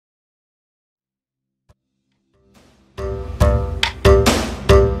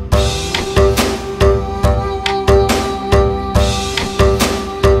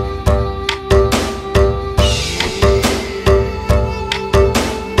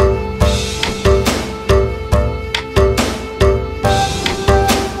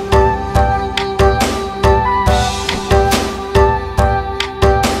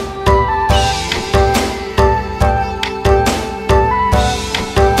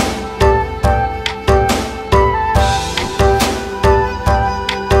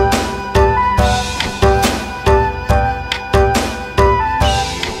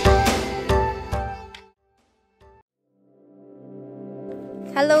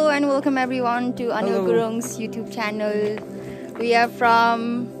Hello and welcome everyone to Anil Gurung's YouTube channel. We are from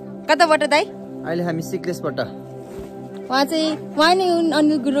कताबाट दाइ? अहिले हामी सिक्लेसबाट. उहाँ नै हुन्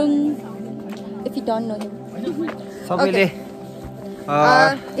Anil Gurung. If you don't know him. सबैले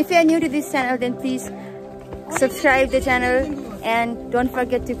if you are new to this channel, then please subscribe the channel and don't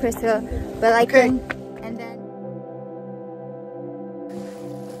forget to press the bell icon. And then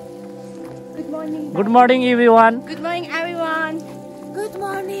Good morning everyone. Good morning everyone. Good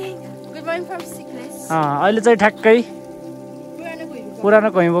morning. Good morning from Sikles. अहिले चाहिँ ठ्याक्कै पुरानो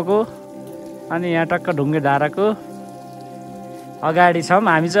कहिबोको अनि यहाँ टक्क ढुङ्गे धाराको अगाडि छौं.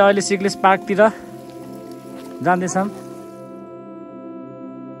 हामी चाहिँ अहिले सिक्लेस पार्कतिर जाँदैछौं.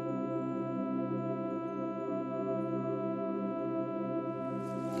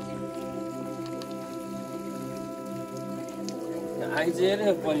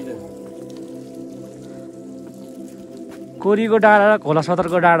 कोरीको डाँडा र खोला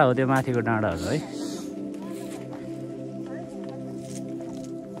सदरको डाँडा हो त्यो माथिको डाँडाहरू है.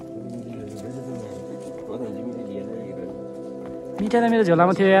 मिठाई मेरो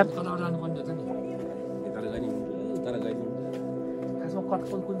झोलामा थियो यार.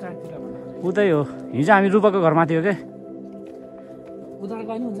 उतै हो. हिजो हामी रूपाको घरमा थियो के.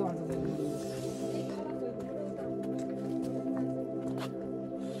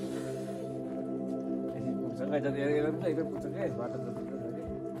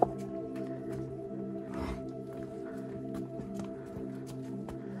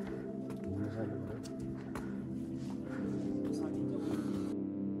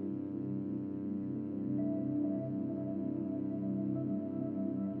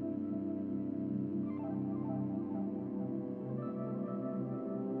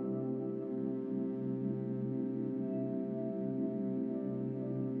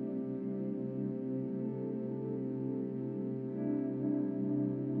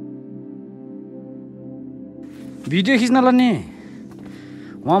 भिडियो खिच्नलाई नि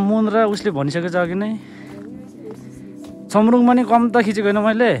उहाँ मुन र उसले भनिसकेको छ अघि नै. छमरुङमा नि कम त खिचेको होइन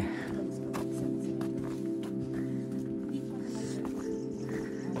मैले.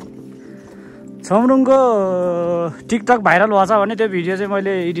 छमरुङको टिकटक भाइरल भएको छ भने त्यो भिडियो चाहिँ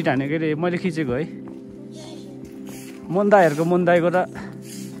मैले एडिट हानेको अरे मैले खिचेको है. मुन्दाहरूको मुन्दाईको र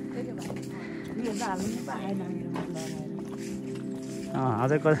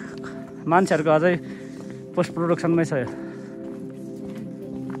अझै मान्छेहरूको अझै पोस्ट प्रोडक्सनमै छ.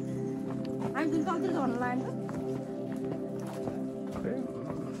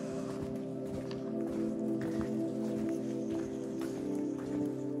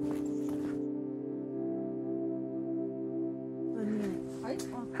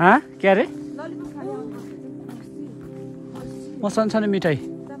 के अरे म सानो मिठाई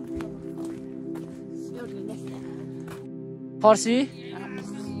फर्सी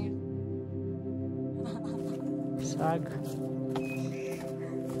साग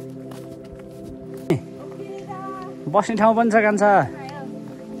बस्ने ठाउँ पनि छ कान्छा.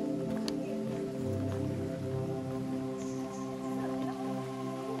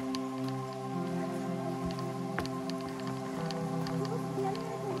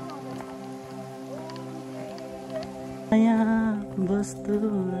 बस्तु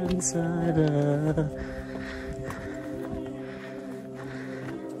अनुसार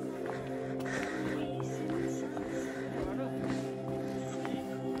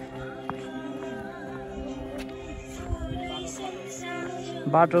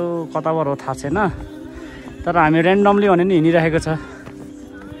बाटो कताबाट हो थाहा छैन तर हामी ऱ्यान्डमली भने नि हिँडिरहेको छ.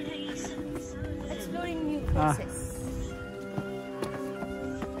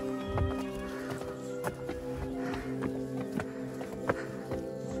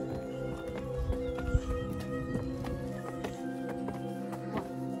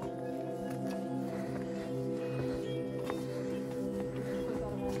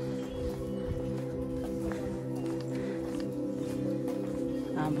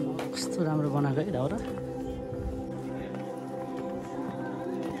 कस्तो राम्रो बनाएको है दाउरा.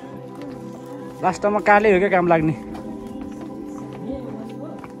 लास्टमा काले हो क्या काम लाग्ने.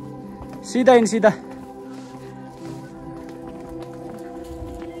 सिधा इन सिधा.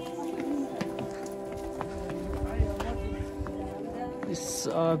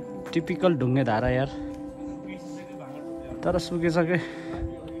 टिपिकल ढुङ्गे धारा यार तर सुकिसके.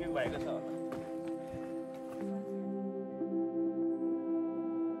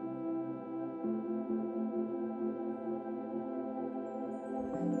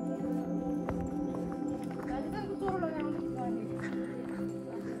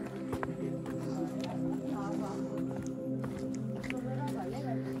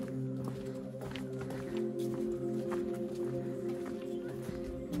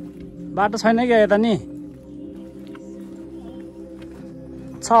 बाटो छैन क्या यता नि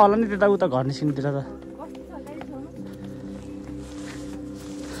छ होला नि त्यता उता घर निस्किनुतिर त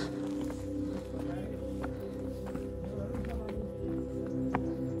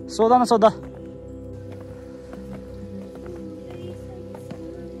सोध न सोध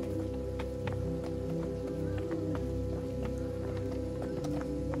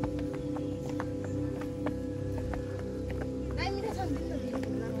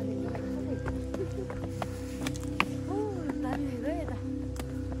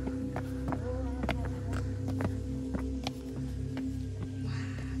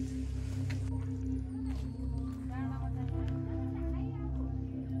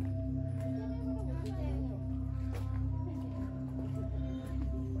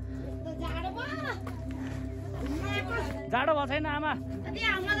जाडो भएको छैन आमा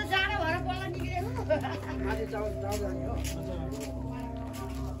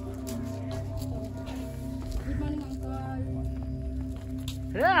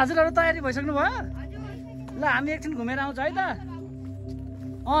ए हजुरहरू तयारी भइसक्नु भयो ल हामी एकछिन घुमेर आउँछ है त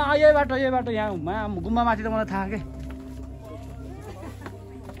यही बाटो यहाँ गुम्बा माथि त मलाई थाहा के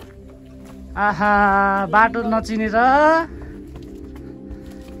आहा बाटो नचिनेर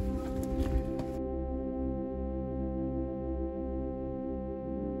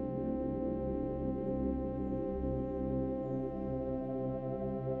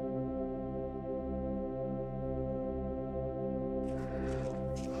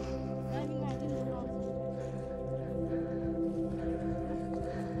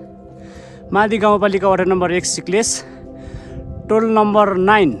मादी गाउँपालिका वडा नम्बर 1 सिक्लेस टोल नम्बर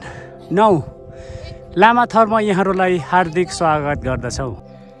 9 लामाथरमा यहाँहरूलाई हार्दिक स्वागत गर्दछौँ।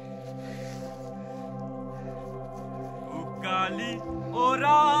 उकाली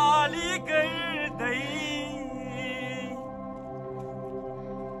ओराली गर्दै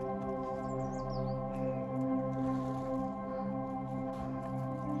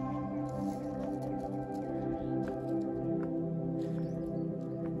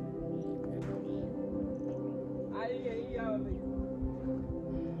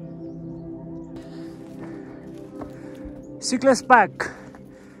सिक्लेस पार्क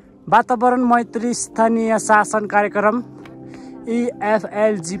वातावरण मैत्री स्थानीय शासन कार्यक्रम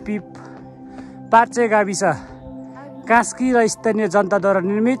EFLGP पार्चे गाविस कास्की र स्थानीय जनताद्वारा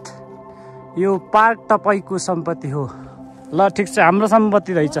निर्मित यो पार्क तपाईको सम्पत्ति हो। ल ठिक छ हाम्रो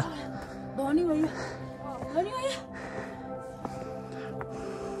सम्पत्ति रहेछ।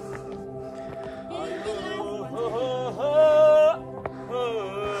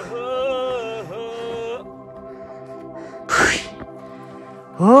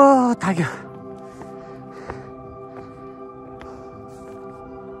 हो थाक्यो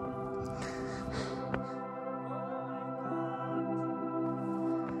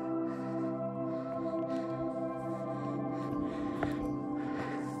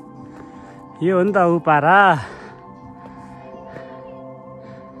यो हो नि त उपारा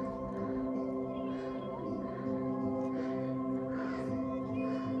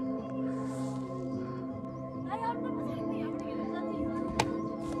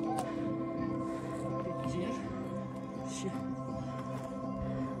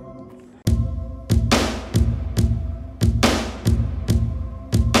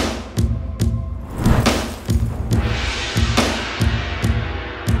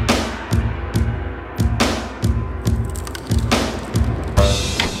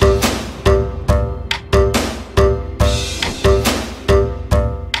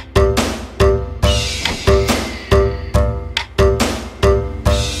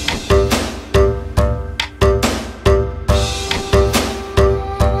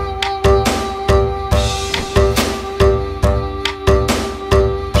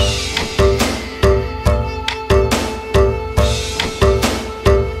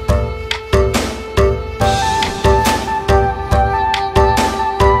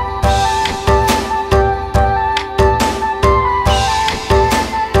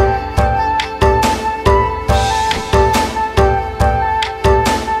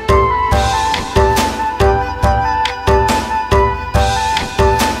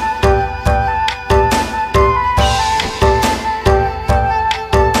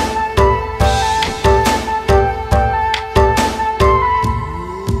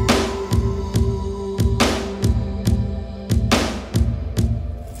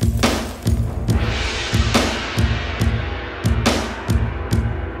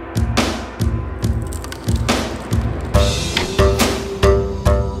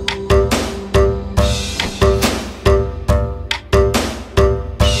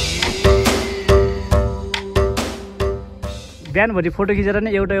बिहानभरि फोटो खिचेर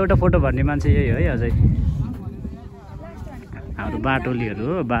नै एउटा फोटो भन्ने मान्छे यही है अझै हाम्रो बाटोलीहरू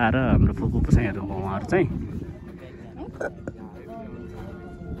हो बा र हाम्रो फुपू पुसाइहरू उहाँहरू चाहिँ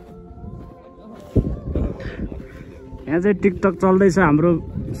यहाँ चाहिँ टिकटक चल्दैछ हाम्रो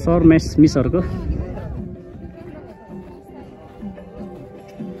सर मिसहरूको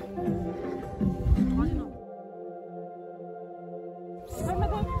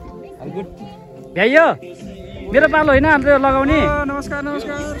यो मेरो पालो होइन अन्त लगाउने नमस्कार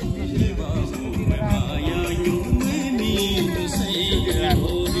नमस्कार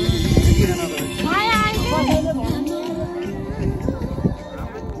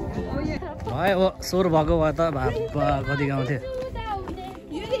भयो हो स्वर भएको भए त कति गाउँथ्यो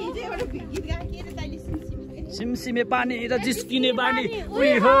सिमसिमे पानी र जिस्किने बानी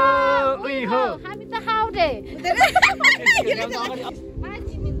उही हो हामी त खाउँदै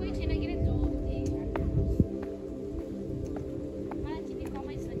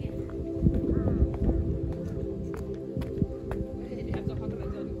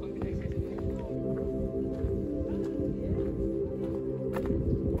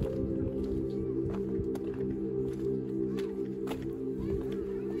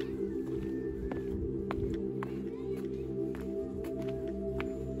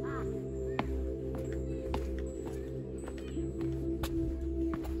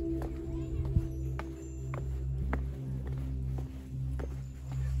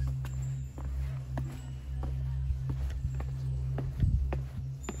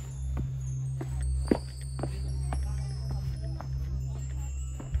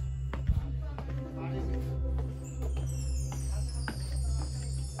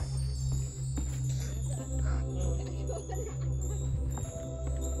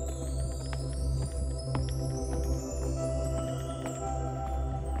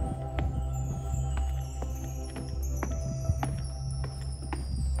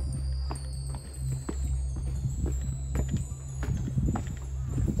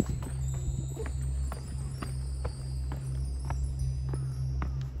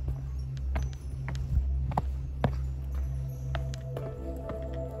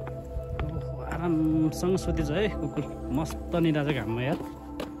आरामसँग सुतेछ है कुकुर मस्त निदा छ घाममा यार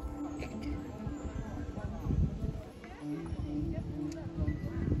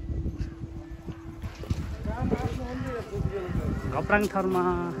घप्राङ थरमा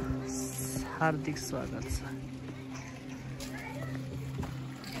हार्दिक स्वागत छ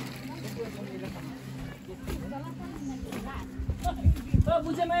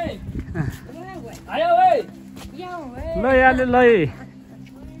ल याले ल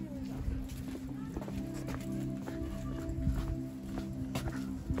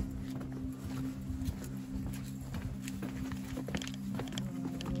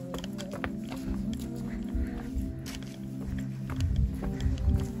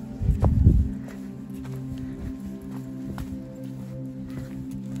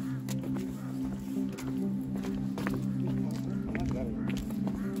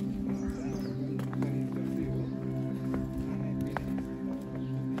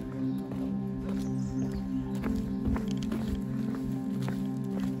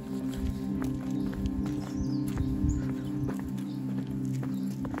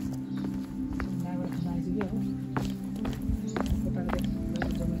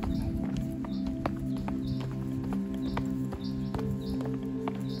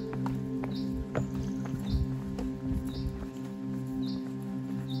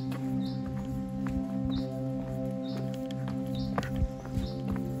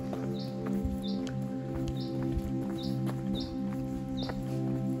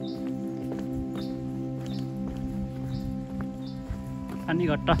पानी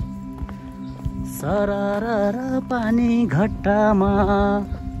घट्टा सरर पानी घट्टामा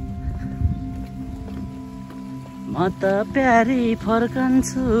म त प्यारी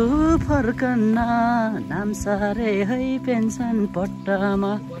फर्कन्छु फर्कन्न नाम सारे है पेन्सन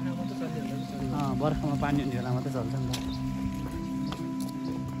पट्टामा बर्खामा पानी हुने बेला मात्रै चल्छ नि त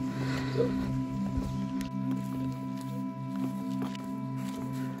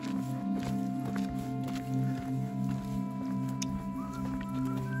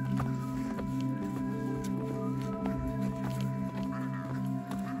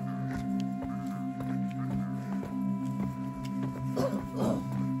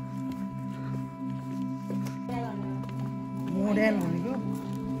मोडेल भनेको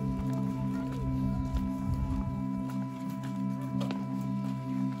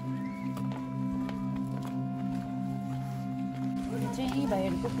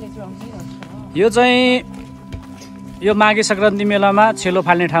यो चाहिँ यो माघे सङ्क्रान्ति मेलामा छेलो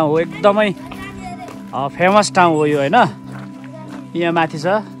फाल्ने ठाउँ हो एकदमै फेमस ठाउँ हो यो हैन यहाँ माथि छ।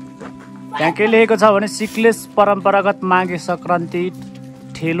 त्यहाँ के लेखेको छ भने सिक्लेस परम्परागत माघे सङ्क्रान्ति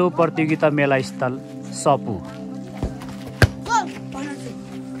ठेलो प्रतियोगिता मेला स्थल सपु।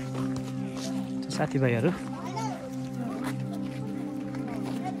 साथीभाइहरू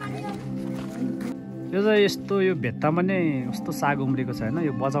यो चाहिँ यस्तो यो भित्तामा नै कस्तो साग उम्रेको छ होइन,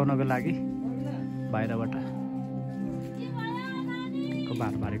 यो बजाउनको लागि बाहिरबाट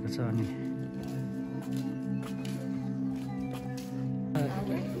भार पारेको छ। अनि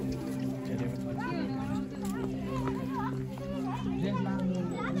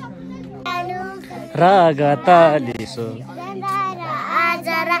रगतलिसो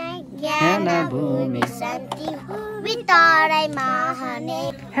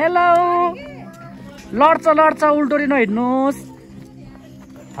हेलो लड्छ लड्छ उल्टोरी नहिँड्नुहोस्।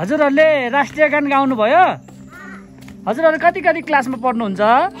 हजुरहरूले राष्ट्रिय गान गाउनु भयो? हजुरहरू कति कति क्लासमा पढ्नुहुन्छ?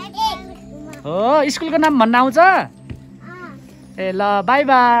 हो स्कुलको नाम भन्न आउँछ? ए ल बाई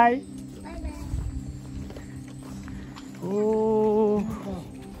बाई। ओ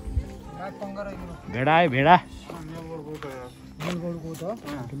भेडा आयो भेडा।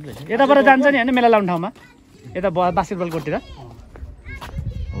 यताबाट जान्छ नि होइन मेला लाउने ठाउँमा, यता बास्केटबल कोर्टतिर।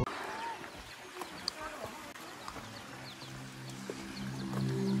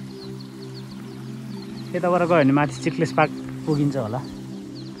 यताबाट गयो भने माथि सिक्लेस पार्क पुगिन्छ होला।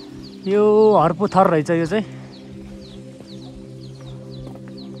 यो हर्पु थर रहेछ यो चाहिँ।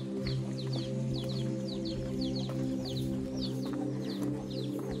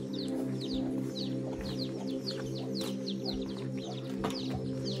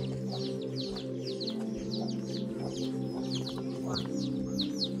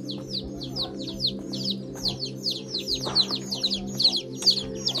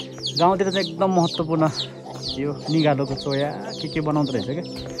 गाउँतिर चाहिँ एकदम महत्त्वपूर्ण यो निगालोको चोया के बनाउँदो रहेछ क्या।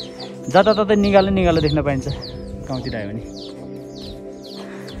 जताततै निगालो निगालो देख्न पाइन्छ गाउँतिर आयो भने।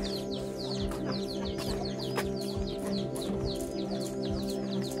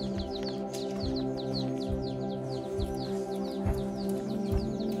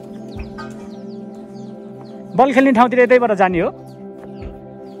 बल खेल्ने ठाउँतिर यतैबाट जाने हो?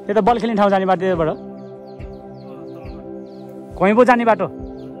 यता बल खेल्ने ठाउँ जाने बाटो यतैबाट? कहीँ जाने बाटो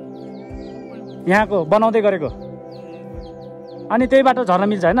यहाँको बनाउँदै गरेको? अनि त्यही बाटो झर्न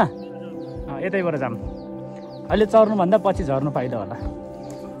मिल्छ होइन? यतैबाट जाऊँ। अहिले चढ्नुभन्दा पछि झर्नु पाइँदा होला।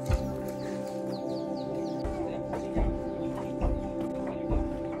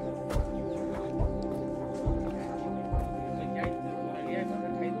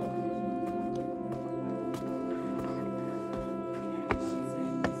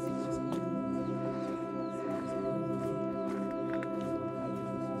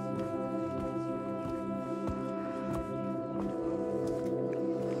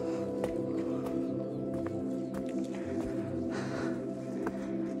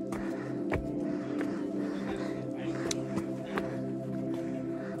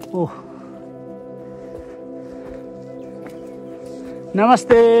 ओह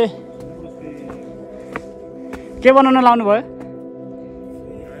नमस्ते। के बनाउन लाउनु भयो?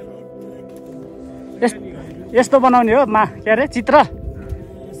 यस्तो बनाउने हो मा के अरे चित्र?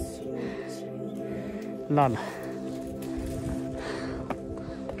 ल ल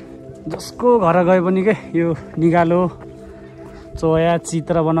जसको घर गए पनि के यो निगालो चोया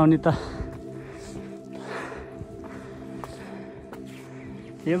चित्र बनाउने त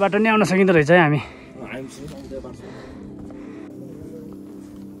यो बाटो नै आउन सकिँदो रहेछ है हामी।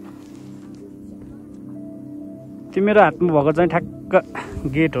 तिम्रो हातमा भएको चाहिँ ठ्याक्क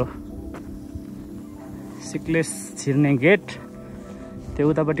गेट हो, सिक्लेस छिर्ने गेट। त्यो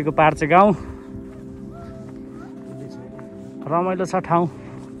उतापट्टिको पार चाहिँ गाउँ। रमाइलो छ ठाउँ।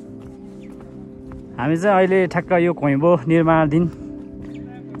 हामी चाहिँ अहिले ठ्याक्क यो खोइबो निर्माणाधीन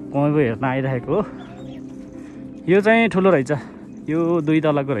खोइबो हेर्न आइरहेको हो। यो चाहिँ ठुलो रहेछ, यो 2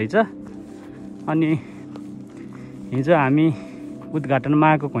 तलाको रहेछ। अनि हिजो हामी उद्घाटनमा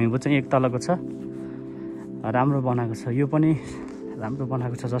आएको खोइबो चाहिँ 1 तलाको छ। राम्रो बनाएको छ, यो पनि राम्रो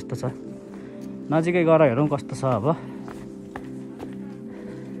बनाएको छ जस्तो छ। नजिकै गएर हेरौँ कस्तो छ अब।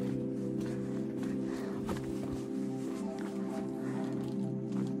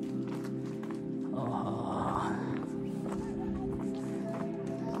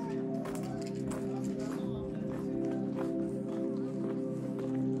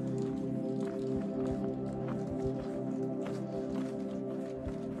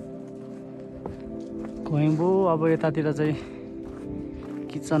 खोइबो अब यतातिर चाहिँ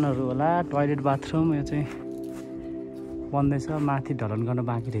किचनहरू होला, टोयलेट बाथरुम यो चाहिँ बन्दैछ। माथि ढलन गर्न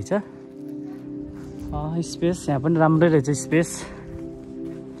बाँकी रहेछ। स्पेस यहाँ पनि राम्रै रहेछ स्पेस।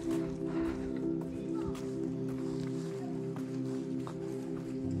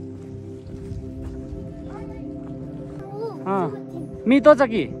 मितो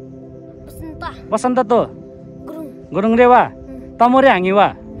चकी बसन्त तो गुरुङ रेवा तमोरे हाँगी वा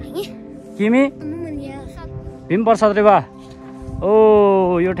किमी भीम प्रसाद रेवा ओ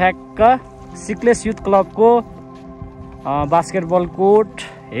यो ठ्याक्क सिक्लेस युथ क्लबको बास्केटबल कोर्ट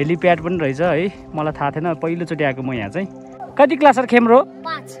हेलिप्याड पनि रहेछ है मलाई थाहा थिएन पहिलोचोटि आएको म यहाँ चाहिँ कति क्लासहरु खेम्रो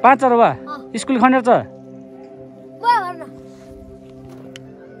 5 वा स्कुल खनेर छ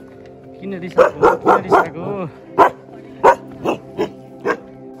किन रिसाको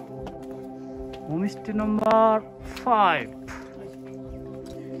होमस्टे नम्बर 5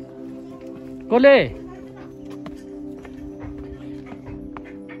 कोले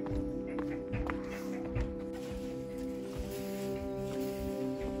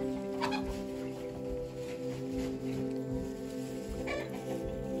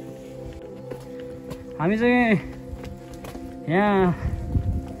हामी चाहिँ यहाँ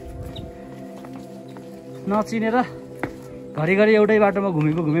नचिनेर घरिघरि एउटै बाटोमा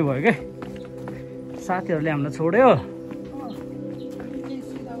घुमे भयो के साथीहरूले हामीलाई छोड्यो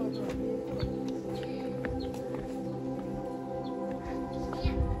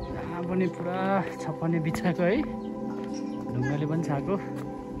यहाँ पनि पुरा छप्पने बिछाएको है ढुङ्गाले पनि छाएको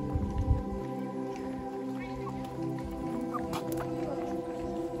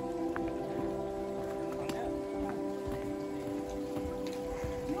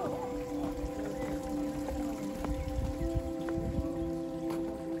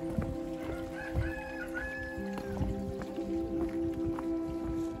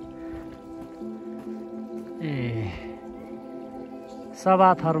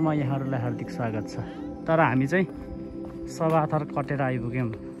सभाथरमा यहाँहरूलाई हार्दिक स्वागत छ तर हामी चाहिँ सभाथर कटेर आइपुग्यौँ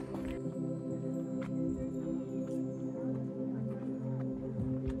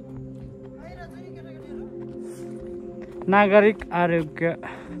नागरिक आरोग्य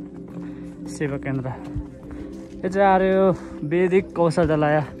सेवा केन्द्र यो चाहिँ आयुर्वेदिक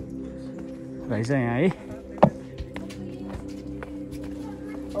औषधालय रहेछ यहाँ है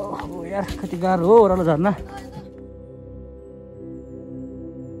ओहो यार कति गाह्रो हो ओह्रालो झर्न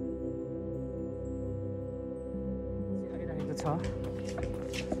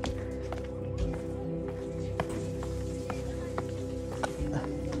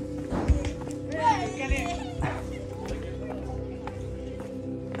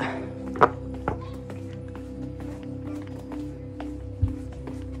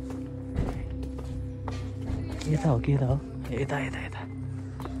के त हो यता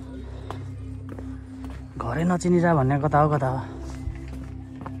घरै नचिनिरा भन्ने कता हो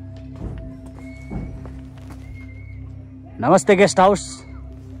नमस्ते गेस्ट हाउस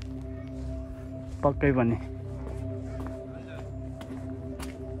पक्कै पनि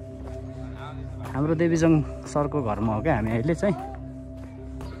हाम्रो देवीजङ सरको घरमा हो क्या हामी अहिले चाहिँ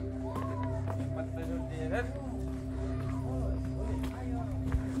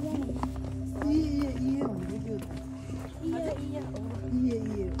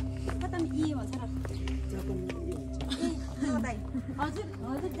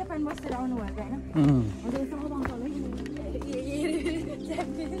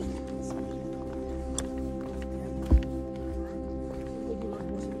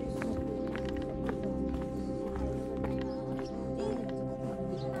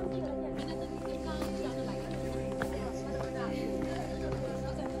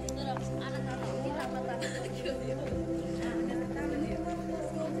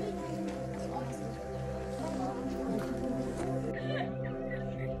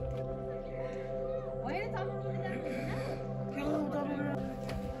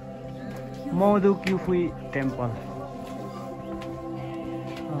मौदु क्युफुई टेम्पल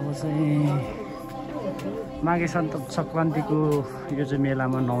अब चाहिँ माघे सङ्क्रान्तिको यो चाहिँ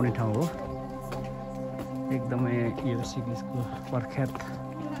मेलामा नुहाउने ठाउँ हो एकदमै यो सिक्किसको प्रख्यात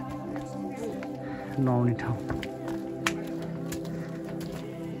नुहाउने ठाउँ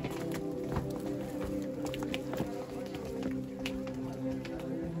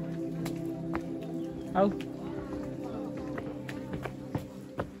आऊ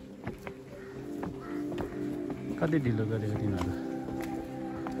कति ढिलो गरेको तिमीहरू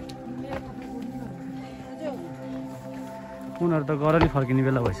उनीहरू त गरली फर्किने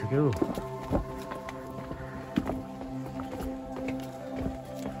बेला भइसक्यो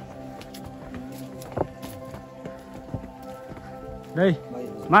है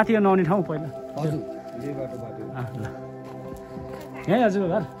माथि नुहाउने ठाउँ पहिला ल यहीँ हजुरको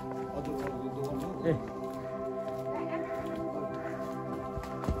घर ए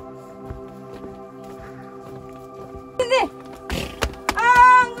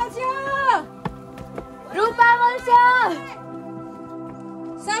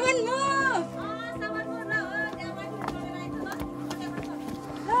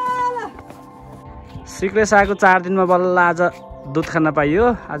सिक्लेस आएको 4 दिनमा बल्ल आज दुध खान पाइयो।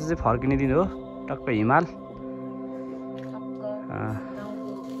 आज चाहिँ फर्किने दिन हो टक्क हिमाल।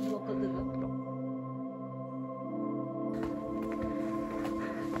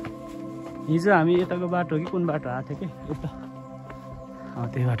 हिजो हामी यताको बाटो कि कुन बाटो आएको थियो कि यता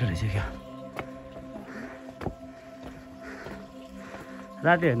त्यही बाटो रहेछ क्या।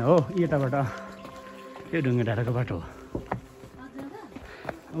 राति होइन हो यताबाट यो ढुङ्गे डाँडाको बाटो हो।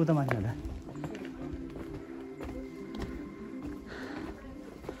 उता माथि होला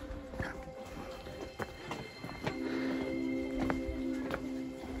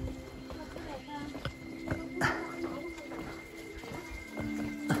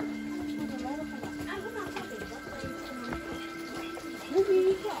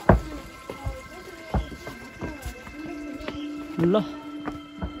ल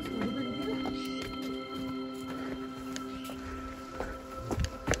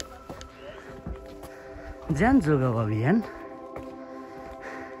ज्यान जोगाऊ अभियान।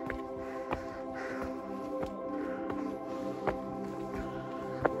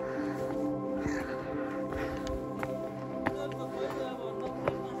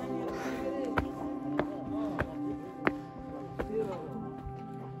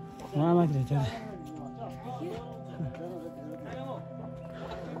 वहाँ माथि रहेछ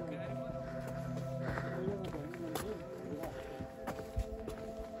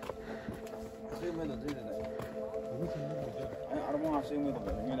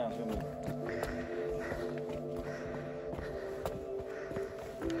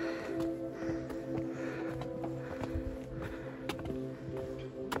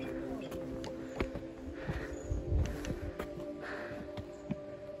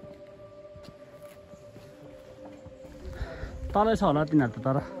तलै छ होला तिनीहरू त।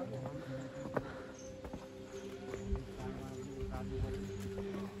 तर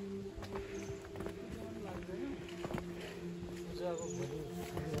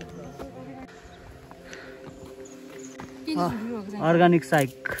अर्गानिक साग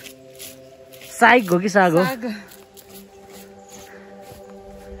हो कि साग हो।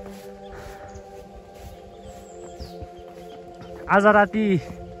 आज राति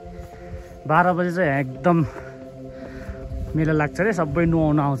 12 बजे चाहिँ एकदम मेला लाग्छ अरे। सबै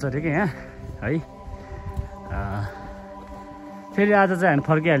नुहाउन आउँछ अरे कि यहाँ है। फेरि आज चाहिँ हामी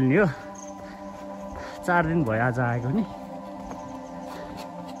फर्किहाल्ने हो। 4 दिन भयो आज आएको नि।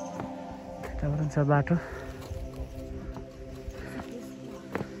 यताबाट छ बाटो।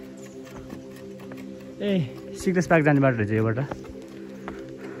 ए सिक्लेस पार्क जाने बाटो रहेछ योबाट।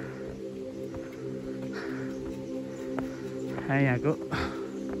 यहाँको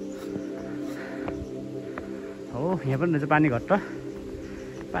हो यहाँ पनि रहेछ पानी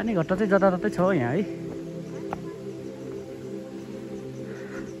घट्ट चाहिँ जताततै छ यहाँ है।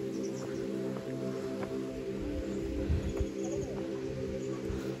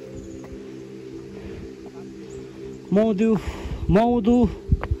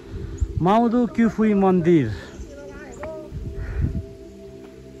 माउदु क्युफुई मन्दिर।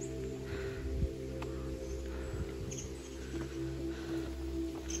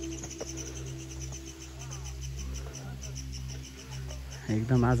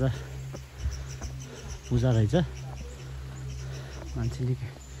 एकदम आज पूजा रहेछ। मान्छे निकै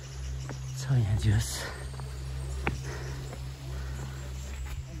छ यहाँ जोस।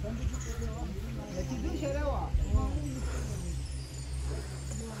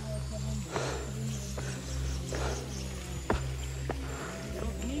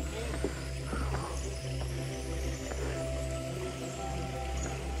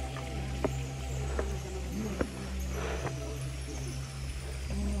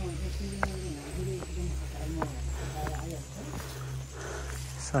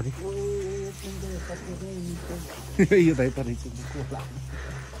 सरी यो भाइ परेछ।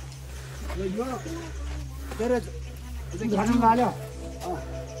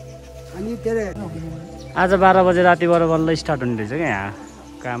 आज 12 बजे रातिबाट बल्ल स्टार्ट हुने रहेछ क्या यहाँ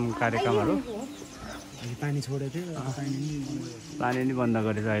काम कार्यक्रमहरू। पानी छोडेको थियो, पानी नि बन्द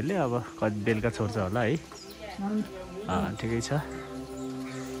गरेछ अहिले। अब कति बेलुका छोड्छ होला है। ठिकै छ।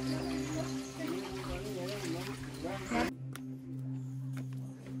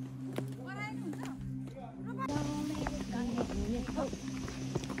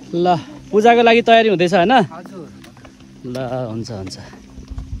 ल पूजाको लागि तयारी हुँदैछ हैन? ल हुन्छ हुन्छ।